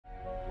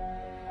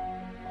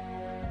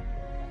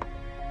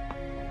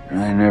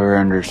I never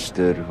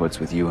understood what's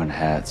with you and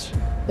hats.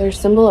 They're a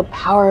symbol of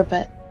power,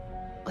 but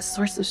a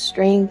source of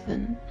strength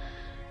and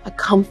a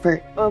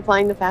comfort. I'm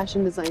applying to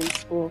fashion design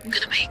school. I'm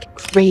gonna make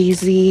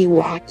crazy,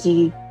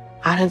 wacky,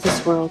 out of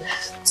this world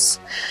hats.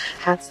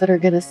 Hats that are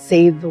gonna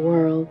save the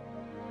world.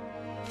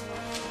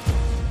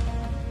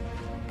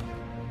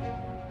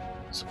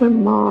 It's my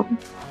mom.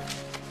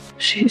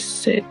 She's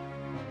sick.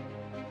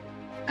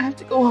 I have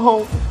to go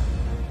home.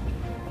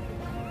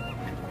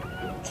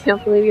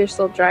 Can't believe you're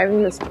still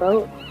driving this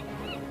boat.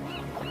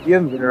 You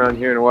haven't been around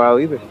here in a while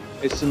either.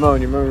 Hey,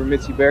 Simone, you remember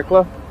Mitzi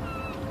Bearclaw?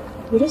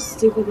 What a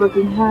stupid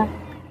looking hat.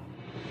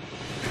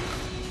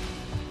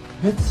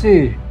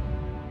 Mitzi!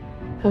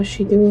 How's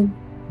she doing?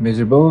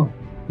 Miserable,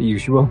 the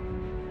usual.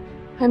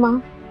 Hi,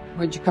 Mom.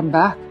 Why'd you come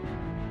back?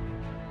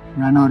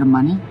 Run out of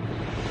money?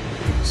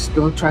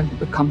 Still trying to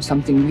become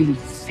something really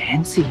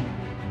fancy?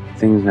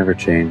 Things never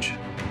change.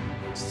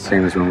 It's the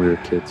same as when we were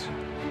kids.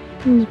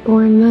 It was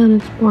born then,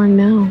 it's born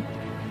now.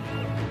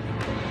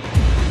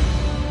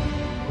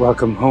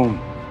 Welcome home,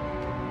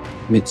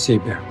 Mitzi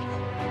Bearclaw.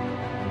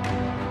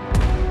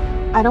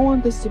 I don't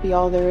want this to be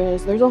all there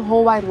is. There's a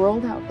whole wide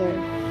world out there.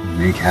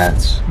 Make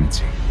hats,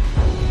 Mitzi.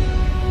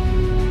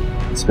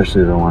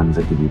 Especially the ones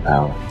that give you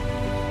power.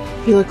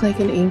 You look like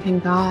an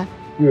ancient god.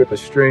 You're the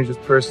strangest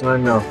person I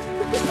know.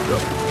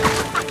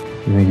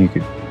 You think you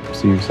could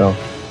see yourself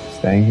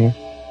staying here?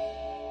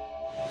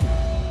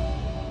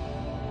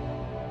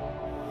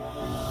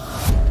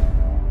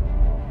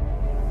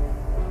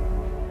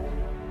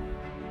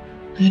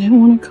 I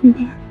didn't want to come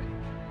back.